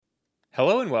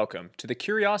Hello and welcome to the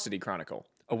Curiosity Chronicle,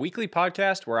 a weekly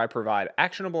podcast where I provide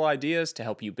actionable ideas to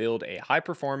help you build a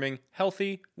high-performing,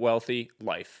 healthy, wealthy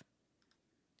life.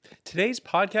 Today's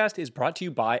podcast is brought to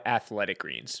you by Athletic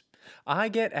Greens. I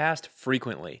get asked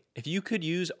frequently, if you could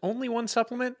use only one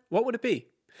supplement, what would it be?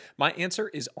 My answer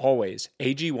is always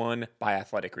AG1 by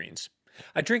Athletic Greens.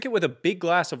 I drink it with a big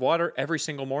glass of water every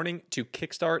single morning to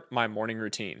kickstart my morning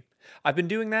routine. I've been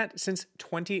doing that since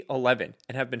 2011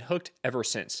 and have been hooked ever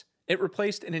since. It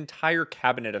replaced an entire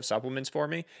cabinet of supplements for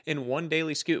me in one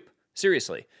daily scoop.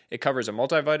 Seriously, it covers a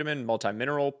multivitamin,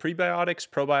 multimineral, prebiotics,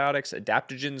 probiotics,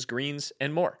 adaptogens, greens,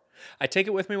 and more. I take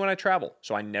it with me when I travel,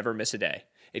 so I never miss a day.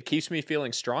 It keeps me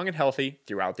feeling strong and healthy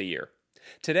throughout the year.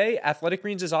 Today, Athletic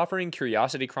Greens is offering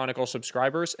Curiosity Chronicle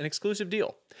subscribers an exclusive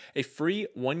deal: a free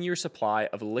 1-year supply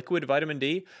of liquid vitamin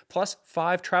D plus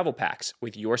 5 travel packs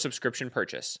with your subscription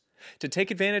purchase. To take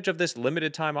advantage of this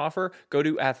limited time offer, go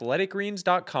to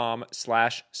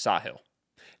athleticgreens.com/Sahil.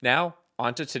 Now,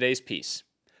 on to today's piece: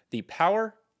 the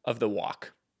power of the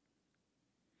walk.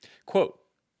 Quote,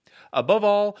 "Above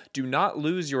all, do not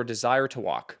lose your desire to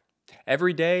walk.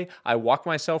 Every day, I walk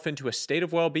myself into a state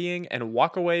of well-being and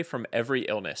walk away from every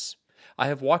illness. I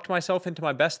have walked myself into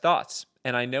my best thoughts,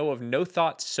 and I know of no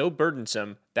thought so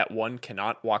burdensome that one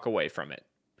cannot walk away from it."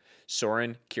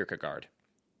 Soren Kierkegaard.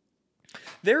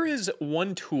 There is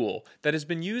one tool that has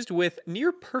been used with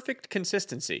near perfect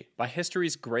consistency by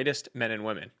history's greatest men and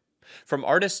women. From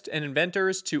artists and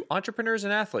inventors to entrepreneurs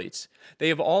and athletes, they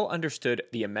have all understood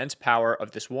the immense power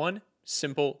of this one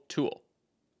simple tool: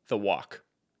 the walk.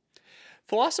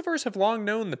 Philosophers have long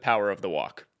known the power of the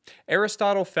walk.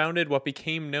 Aristotle founded what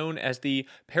became known as the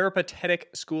Peripatetic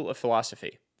school of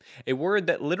philosophy, a word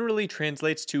that literally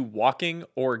translates to walking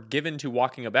or given to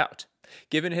walking about,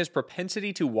 given his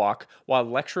propensity to walk while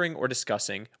lecturing or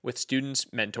discussing with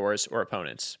students, mentors, or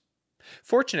opponents.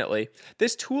 Fortunately,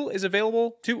 this tool is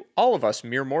available to all of us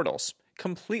mere mortals,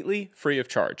 completely free of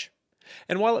charge.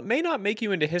 And while it may not make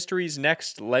you into history's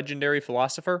next legendary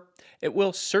philosopher, it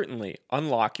will certainly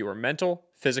unlock your mental,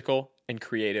 physical, and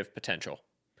creative potential.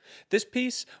 This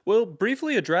piece will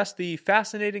briefly address the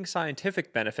fascinating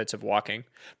scientific benefits of walking,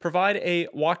 provide a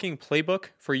walking playbook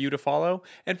for you to follow,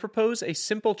 and propose a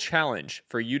simple challenge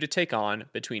for you to take on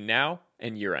between now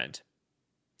and year-end.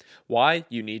 Why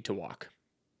you need to walk.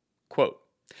 Quote,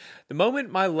 "The moment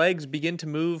my legs begin to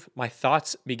move, my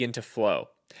thoughts begin to flow,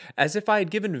 as if I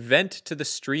had given vent to the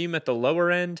stream at the lower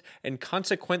end, and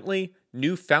consequently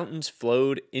new fountains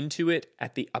flowed into it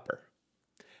at the upper."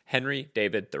 Henry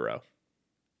David Thoreau.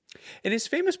 In his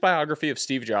famous biography of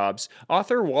Steve Jobs,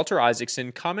 author Walter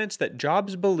Isaacson comments that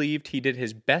Jobs believed he did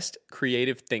his best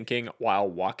creative thinking while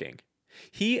walking.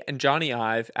 He and Johnny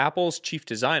Ive, Apple's chief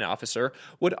design officer,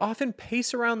 would often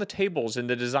pace around the tables in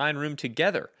the design room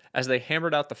together as they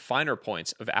hammered out the finer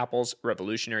points of Apple's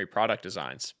revolutionary product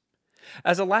designs.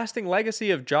 As a lasting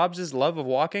legacy of Jobs' love of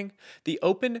walking, the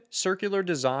open, circular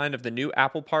design of the new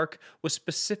Apple Park was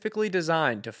specifically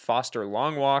designed to foster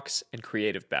long walks and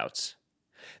creative bouts.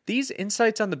 These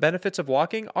insights on the benefits of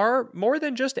walking are more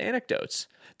than just anecdotes.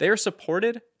 They are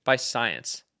supported by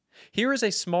science. Here is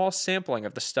a small sampling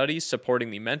of the studies supporting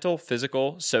the mental,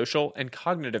 physical, social, and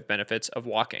cognitive benefits of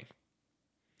walking.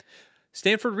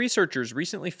 Stanford researchers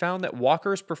recently found that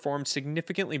walkers performed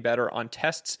significantly better on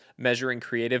tests measuring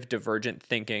creative divergent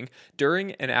thinking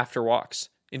during and after walks.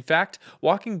 In fact,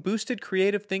 walking boosted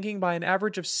creative thinking by an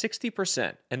average of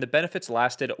 60%, and the benefits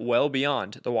lasted well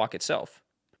beyond the walk itself.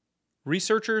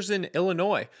 Researchers in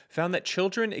Illinois found that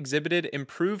children exhibited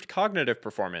improved cognitive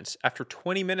performance after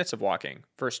 20 minutes of walking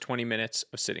versus 20 minutes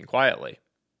of sitting quietly.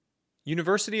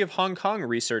 University of Hong Kong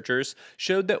researchers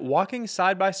showed that walking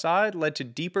side by side led to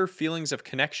deeper feelings of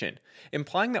connection,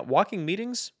 implying that walking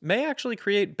meetings may actually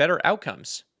create better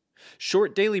outcomes.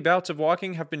 Short daily bouts of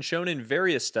walking have been shown in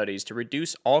various studies to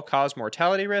reduce all-cause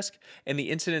mortality risk and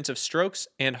the incidence of strokes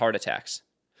and heart attacks.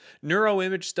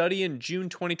 Neuroimage study in June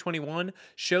 2021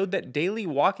 showed that daily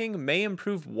walking may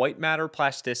improve white matter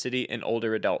plasticity in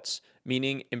older adults,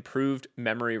 meaning improved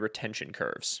memory retention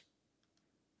curves.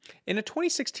 In a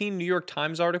 2016 New York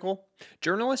Times article,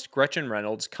 journalist Gretchen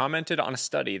Reynolds commented on a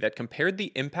study that compared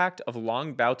the impact of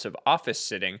long bouts of office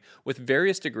sitting with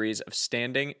various degrees of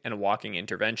standing and walking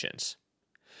interventions.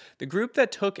 The group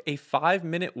that took a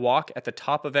 5-minute walk at the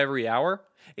top of every hour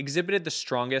exhibited the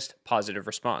strongest positive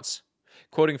response.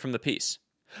 Quoting from the piece,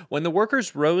 "When the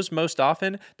workers rose most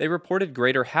often, they reported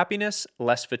greater happiness,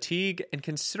 less fatigue, and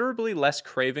considerably less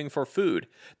craving for food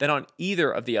than on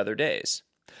either of the other days.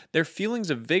 Their feelings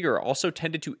of vigor also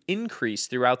tended to increase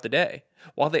throughout the day,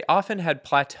 while they often had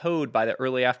plateaued by the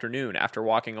early afternoon after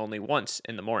walking only once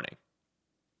in the morning."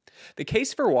 The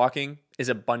case for walking is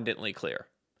abundantly clear,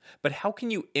 but how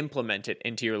can you implement it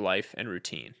into your life and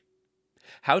routine?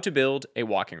 How to build a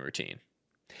walking routine.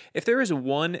 If there is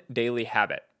one daily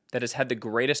habit that has had the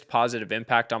greatest positive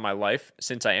impact on my life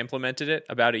since I implemented it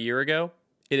about a year ago,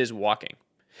 it is walking.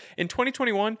 In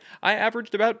 2021, I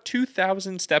averaged about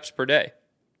 2,000 steps per day.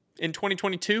 In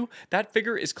 2022, that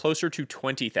figure is closer to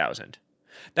 20,000.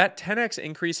 That 10x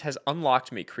increase has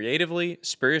unlocked me creatively,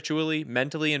 spiritually,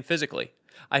 mentally, and physically.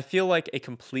 I feel like a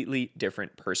completely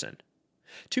different person.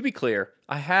 To be clear,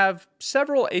 I have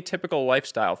several atypical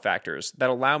lifestyle factors that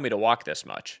allow me to walk this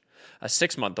much. A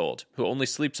 6-month-old who only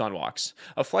sleeps on walks,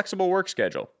 a flexible work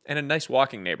schedule, and a nice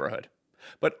walking neighborhood.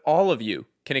 But all of you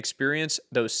can experience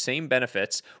those same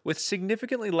benefits with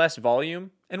significantly less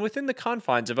volume and within the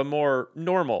confines of a more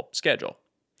normal schedule.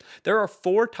 There are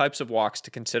 4 types of walks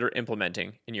to consider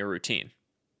implementing in your routine.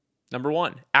 Number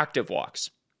 1, active walks.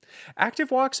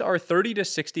 Active walks are 30 to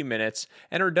 60 minutes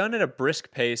and are done at a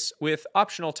brisk pace with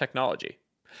optional technology.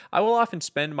 I will often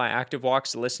spend my active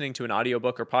walks listening to an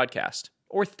audiobook or podcast,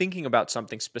 or thinking about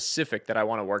something specific that I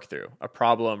want to work through, a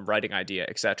problem, writing idea,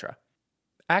 etc.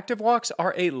 Active walks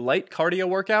are a light cardio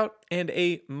workout and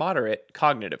a moderate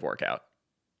cognitive workout.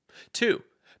 2,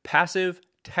 passive,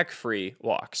 tech-free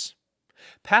walks.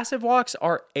 Passive walks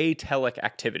are atelic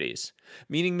activities,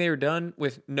 meaning they are done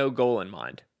with no goal in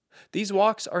mind. These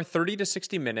walks are 30 to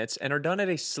 60 minutes and are done at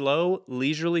a slow,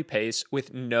 leisurely pace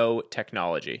with no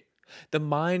technology. The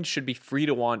mind should be free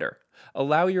to wander.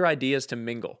 Allow your ideas to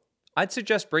mingle. I'd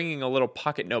suggest bringing a little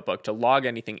pocket notebook to log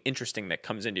anything interesting that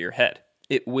comes into your head.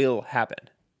 It will happen.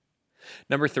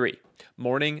 Number 3,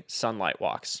 morning sunlight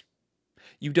walks.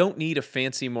 You don't need a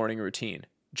fancy morning routine.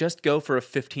 Just go for a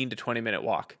 15 to 20 minute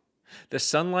walk. The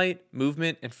sunlight,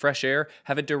 movement, and fresh air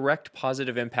have a direct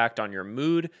positive impact on your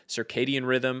mood, circadian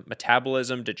rhythm,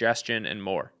 metabolism, digestion, and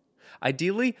more.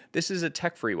 Ideally, this is a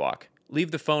tech-free walk.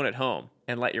 Leave the phone at home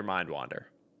and let your mind wander.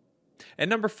 And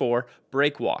number 4,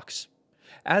 break walks.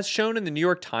 As shown in the New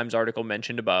York Times article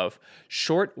mentioned above,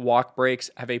 short walk breaks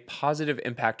have a positive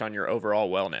impact on your overall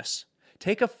wellness.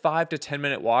 Take a 5 to 10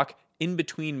 minute walk in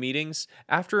between meetings,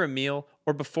 after a meal,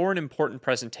 or before an important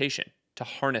presentation to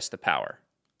harness the power.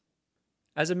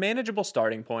 As a manageable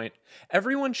starting point,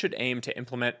 everyone should aim to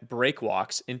implement break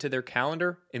walks into their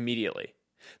calendar immediately.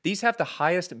 These have the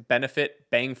highest benefit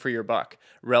bang for your buck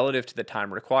relative to the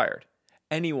time required.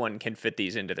 Anyone can fit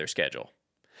these into their schedule.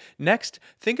 Next,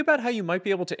 think about how you might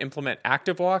be able to implement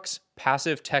active walks,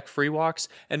 passive tech-free walks,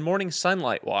 and morning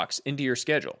sunlight walks into your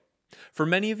schedule. For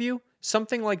many of you,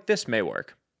 something like this may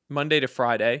work. Monday to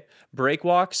Friday, break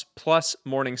walks plus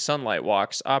morning sunlight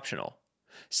walks optional.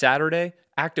 Saturday,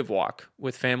 active walk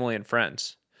with family and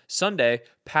friends. Sunday,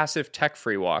 passive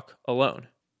tech-free walk alone.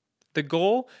 The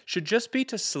goal should just be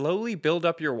to slowly build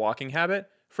up your walking habit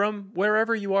from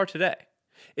wherever you are today.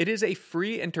 It is a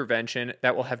free intervention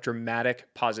that will have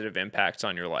dramatic positive impacts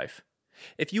on your life.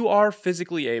 If you are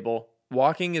physically able,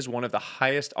 walking is one of the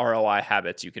highest ROI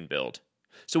habits you can build.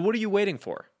 So what are you waiting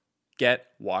for? Get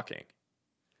walking.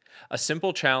 A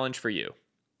simple challenge for you.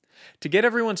 To get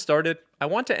everyone started, I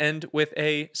want to end with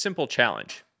a simple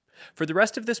challenge. For the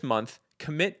rest of this month,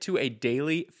 commit to a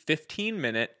daily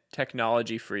 15-minute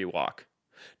technology-free walk.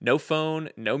 No phone,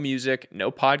 no music,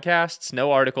 no podcasts,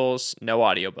 no articles, no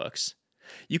audiobooks.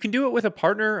 You can do it with a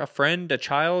partner, a friend, a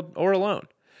child, or alone.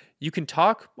 You can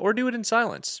talk or do it in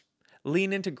silence.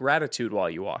 Lean into gratitude while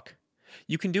you walk.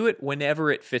 You can do it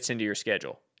whenever it fits into your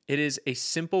schedule. It is a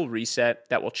simple reset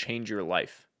that will change your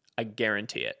life. I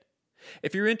guarantee it.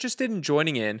 If you're interested in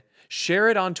joining in, share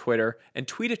it on Twitter and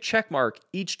tweet a checkmark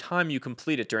each time you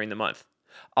complete it during the month.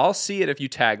 I'll see it if you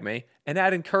tag me and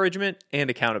add encouragement and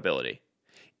accountability.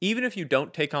 Even if you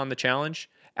don't take on the challenge,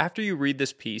 after you read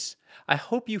this piece, I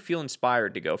hope you feel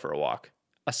inspired to go for a walk.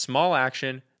 A small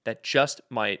action that just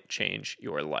might change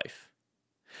your life.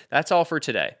 That's all for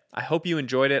today. I hope you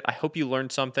enjoyed it. I hope you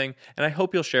learned something, and I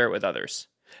hope you'll share it with others.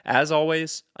 As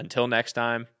always, until next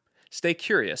time, stay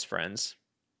curious, friends.